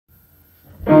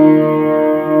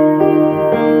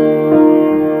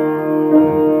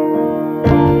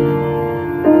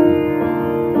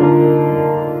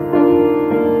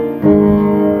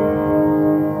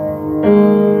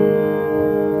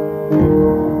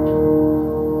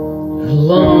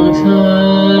long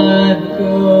time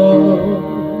ago,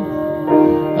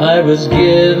 I was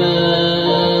given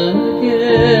a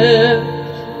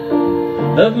gift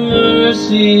of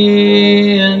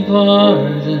mercy and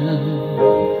pardon.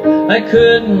 I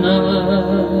could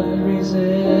not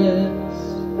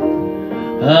resist.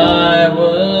 I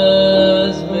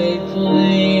was made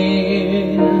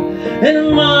clean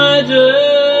in my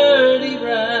dirty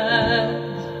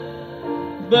rags,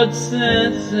 but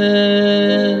since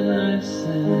then I've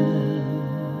sinned,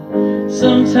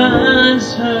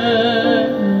 sometimes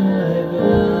hurt my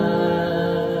back.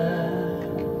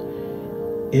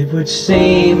 It would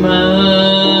seem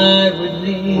I would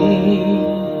need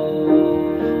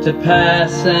to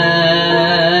pass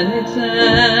an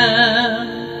exam,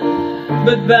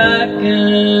 but back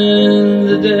in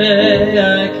the day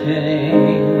I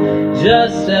came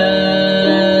just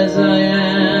as I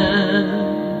am.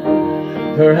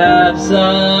 Perhaps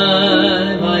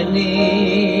I might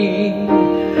need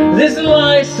this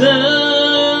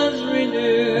license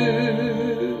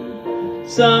renewed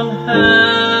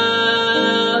somehow.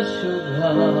 Show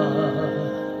God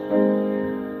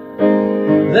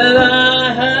that I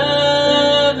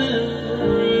haven't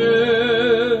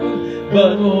proved,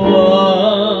 but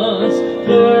once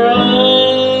for all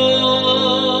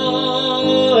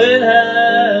it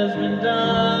has been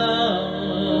done.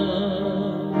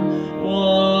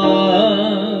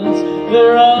 Once for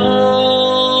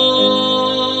all,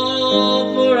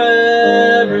 for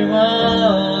everyone.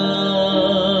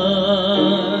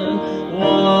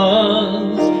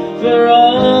 Once for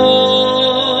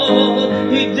all,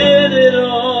 He did it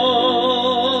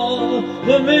all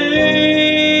for me.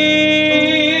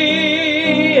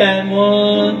 And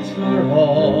once for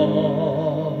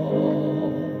all,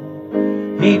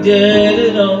 He did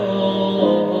it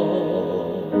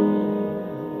all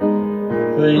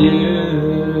for you.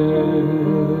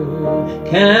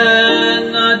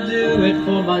 Cannot do it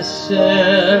for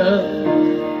myself,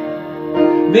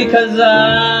 because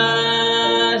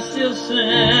I still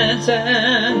sense,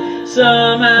 and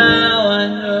somehow I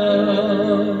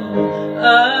know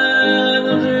I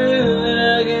will do it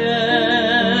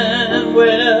again.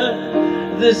 Well,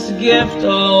 this gift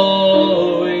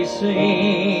always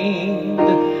seemed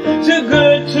too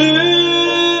good to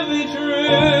be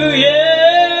true.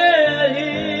 Yeah,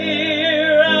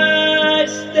 here I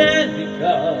stand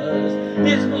because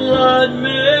His blood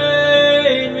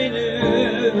made me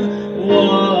new.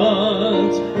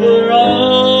 Once for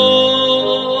all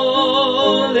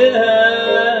it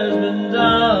has been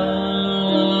done.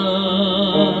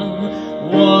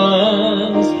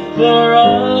 Once for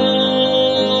all,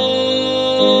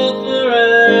 for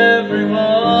everyone.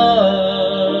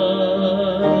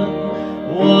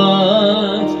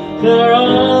 Once for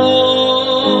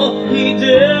all, He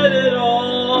did it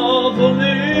all for me.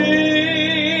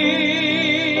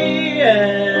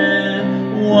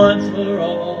 And once for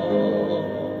all,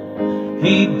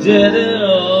 He did it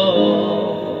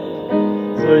all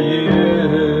for you.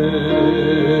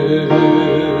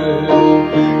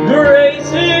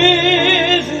 Grace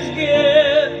is His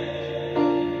gift,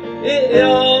 it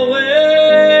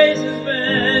always has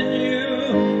been. You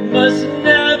must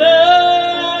never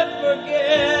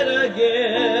forget a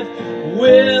gift.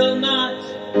 Will not,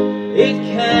 it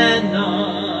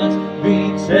cannot be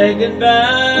taken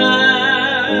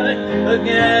back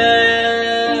again.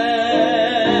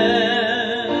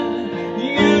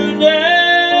 You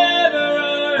never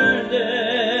earned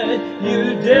it, you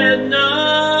did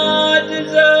not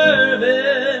deserve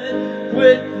it.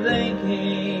 Quit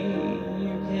thinking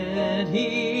you can't.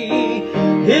 He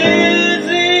is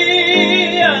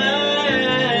the I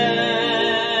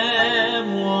am.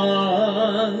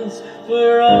 Once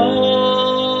for all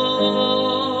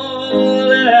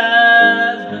it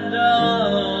has been done.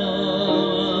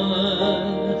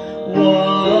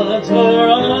 Once for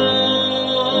all,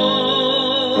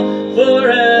 for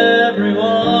everyone.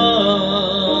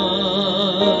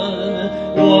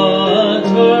 Once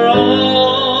for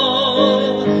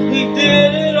all, He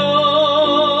did it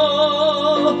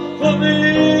all for me.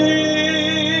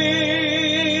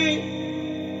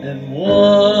 And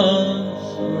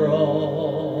once for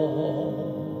all,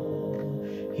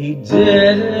 He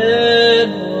did it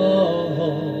all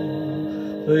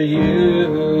for you.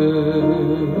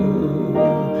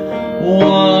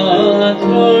 Once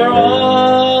for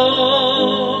all,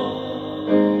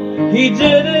 He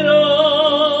did it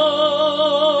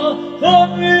all for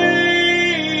me.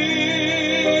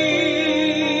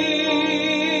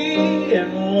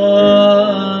 And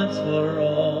once for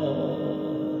all,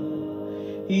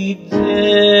 He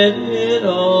did it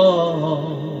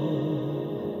all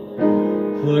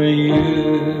for you.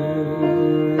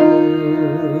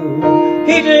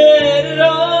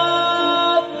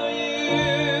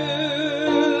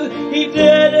 He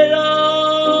did it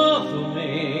all for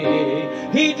me.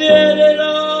 He did it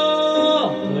all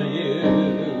for you.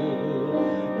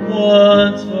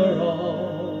 Once for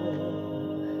all,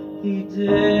 He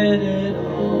did it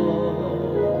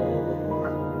all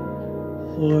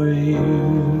for you.